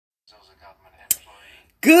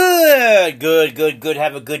Good.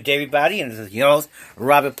 Have a good day, everybody. And this is your host,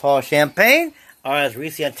 Robert Paul Champagne, or as we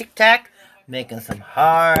see on TikTok, making some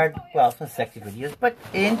some sexy videos, but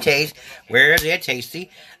in taste, where they're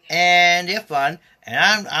tasty and they're fun.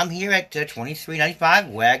 And I'm here at 2395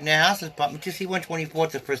 Wagner House, apartment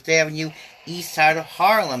 2C124 to First Avenue, east side of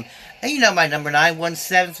Harlem. And you know my number,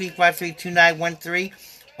 917-353-2913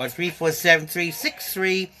 or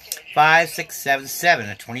 3473-635677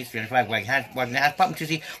 at 2395 Wagner House, apartment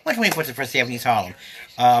 2C124 to First Avenue, East Harlem,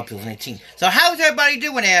 2018. So how's everybody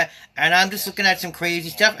doing there? And I'm just looking at some crazy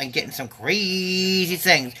stuff and getting some crazy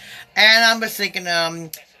things. And I'm just thinking,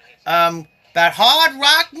 about Hard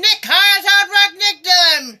Rock Nick. How's Hard Rock Nick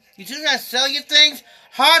doing? You still gonna sell your things?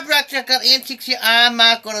 Hard Rock, check out antiques here. I'm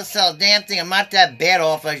not gonna sell a damn thing. I'm not that bad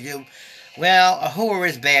off as you. Well, a whore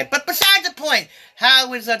is bad. But besides the point,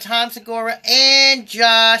 how is Tom Segura and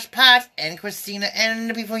Josh Potts and Christina and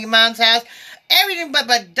the people from your mom's house? Everything but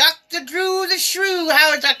Dr. Drew the Shrew.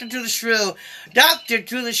 How is Dr. Drew the Shrew? Dr.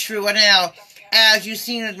 Drew the Shrew. And now, as you've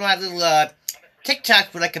seen in my little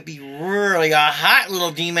TikTok, where I could be really a hot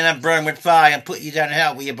little demon and burn with fire and put you down in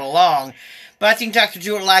hell where you belong. But I think Dr.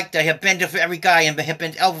 Drew would like that. He'll bend it for every guy and he'll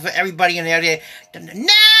bend over for everybody in there.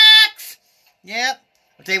 Next! Yep.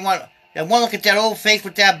 But they want to look at that old face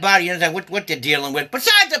with that body and know what they're dealing with.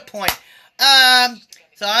 Besides the point.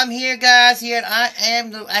 So I'm here, guys, here, and I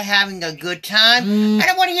am having a good time. And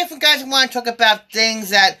I want to hear from guys who want to talk about things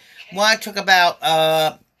that want to talk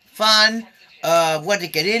about fun, what to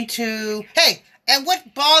get into. Hey, and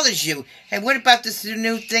what bothers you? Hey, what about this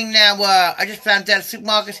new thing now? I just found out at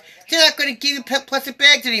supermarkets, they're not going to give you plastic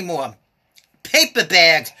bags anymore. Paper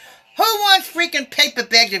bags. Who wants freaking paper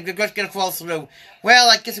bags if you're just going to fall through? Well,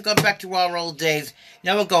 I guess we're going back to our old days. You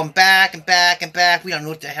know, we're going back and back and back. We don't know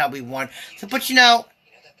what the hell we want. So, but you know,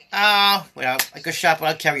 well, I go shopping.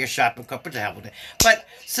 I'll carry a shopping cart. What the hell with it? But,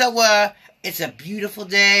 so, it's a beautiful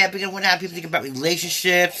day. I've been wondering how people think about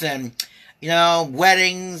relationships and, you know,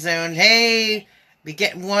 weddings, and hey, we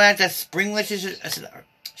getting one at the spring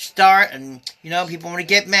start, and, you know, people want to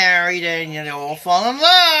get married, and, you know, all fall in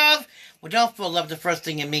love. Well, don't fall in love the first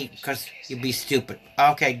thing you meet, because you'll be stupid.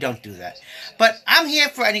 Okay, don't do that. But I'm here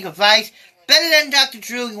for any advice. Better than Dr.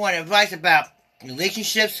 Drew, you want advice about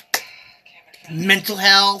relationships, mental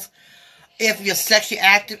health. If you're sexually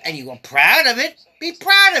active and you're proud of it, be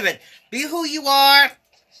proud of it. Be who you are.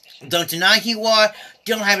 Don't deny who you are.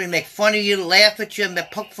 Don't have anybody make fun of you, laugh at you, and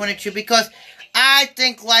poke fun at you, because I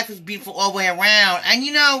think life is beautiful all the way around. And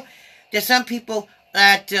you know, there's some people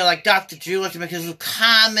that, like Dr. Drew, like to make little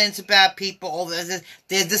comments about people, oh, there's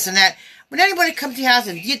this and that. When anybody comes to your house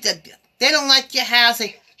and they don't like your house,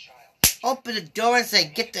 they open the door and say,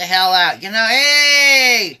 get the hell out. You know,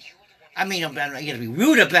 hey! I mean, I'm not going to be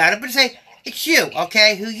rude about it, but say, it's you,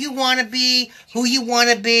 okay? Who you want to be, who you want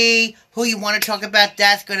to talk about,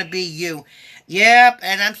 that's going to be you. Yep,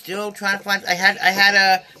 and I'm still trying to find, I had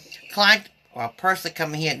a client, or a person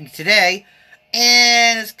coming here today,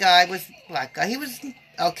 and this guy was black guy. He was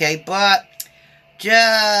okay, but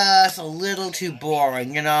just a little too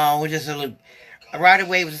boring, you know, just a little, right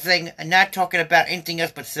away was the thing, and not talking about anything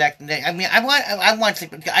else but sex. I mean, I want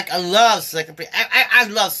sex, I love sex, I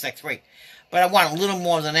love sex, right? But I want a little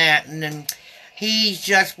more than that. And then he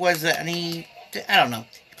just was, I don't know.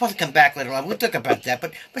 He'll probably come back later on. We'll talk about that.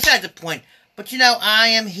 But besides the point. But you know, I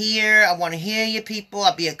am here. I want to hear you people.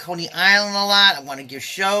 I'll be at Coney Island a lot. I want to give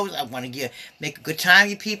shows. I want to make a good time,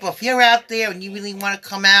 you people. If you're out there and you really want to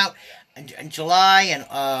come out in July and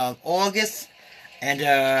August, and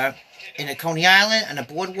in the Coney Island and the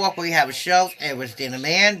boardwalk where we have a show, it was Dan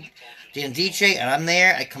DJ, and I'm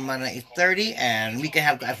there. I come on at 8:30, and we can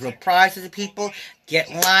have real prizes to people. Get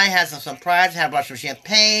in line, have some prizes, have a bunch of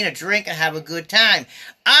champagne, a drink, and have a good time.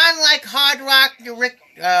 Unlike Hard Rock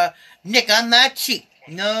Nick, I'm not cheap.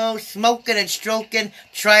 No smoking and stroking.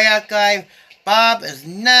 Tryout guy Bob is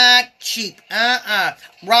not cheap.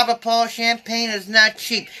 Robert Paul Champagne is not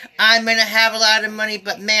cheap. I may not have a lot of money,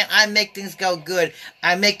 but man, I make things go good.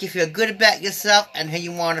 I make you feel good about yourself and how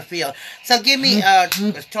you want to feel. So give me,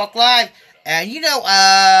 let's talk live. And you know,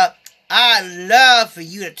 I love for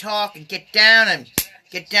you to talk and get down.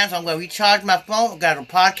 So I'm going to recharge my phone. I've got a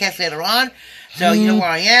podcast later on. So you know where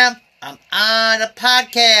I am. I'm on a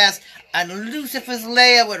podcast on Lucifer's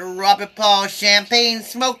Lair with Robert Paul Champagne,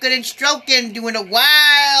 smoking and stroking, doing a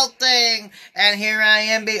wild thing. And here I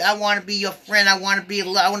am, baby. I want to be your friend. I want to be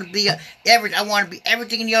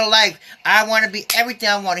everything in your life. I want to be everything.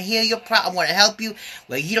 I want to hear your problem. I want to help you.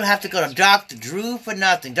 Well, you don't have to go to Dr. Drew for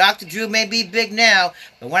nothing. Dr. Drew may be big now,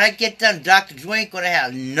 but when I get done, Dr. Drew ain't going to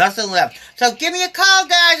have nothing left. So give me a call,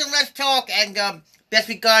 guys, and let's talk. And Best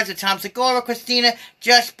regards to Tom Segura, Christina,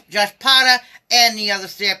 Josh Potter, and the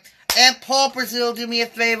others there. And Paul Brazil, do me a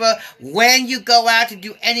favor. When you go out to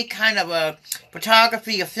do any kind of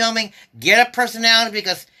photography or filming, get a personality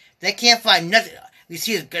because they can't find nothing. You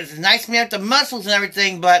see, there's a nice man with the muscles and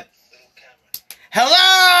everything, but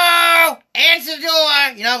hello, answer the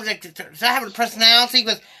door. You know, so having a personality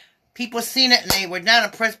because people seen it and they were not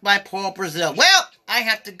impressed by Paul Brazil. Well, I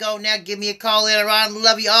have to go now. Give me a call later on.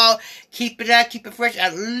 Love you all. Keep it out. Keep it fresh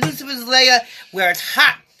at Lucifer's Lair where it's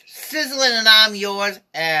hot, sizzling, and I'm yours.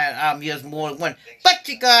 And I'm yours more than one. But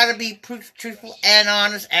you gotta be truthful and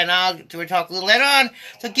honest. And I'll talk a little later on.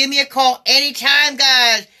 So give me a call anytime,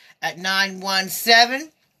 guys, at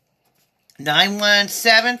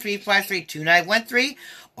 917-353-2913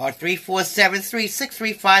 or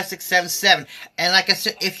 3473-635-677. And like I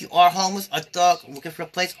said, if you are homeless, a dog looking for a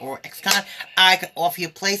place, or ex-con, I can offer you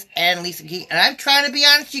a place and lease a key. And I'm trying to be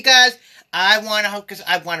honest, you guys. I want to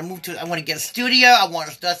get a studio. I want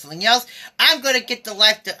to start something else. I'm going to get the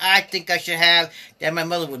life that I think I should have, that my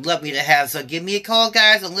mother would love me to have. So give me a call,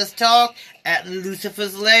 guys, and let's talk at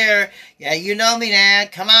Lucifer's Lair. Yeah, you know me now.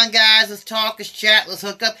 Come on, guys. Let's talk. Let's chat. Let's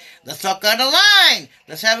hook up. Let's talk on the line.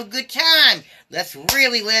 Let's have a good time. Let's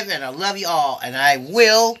really live, and I love you all. And I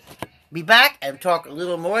will be back and talk a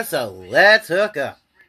little more, so let's hook up.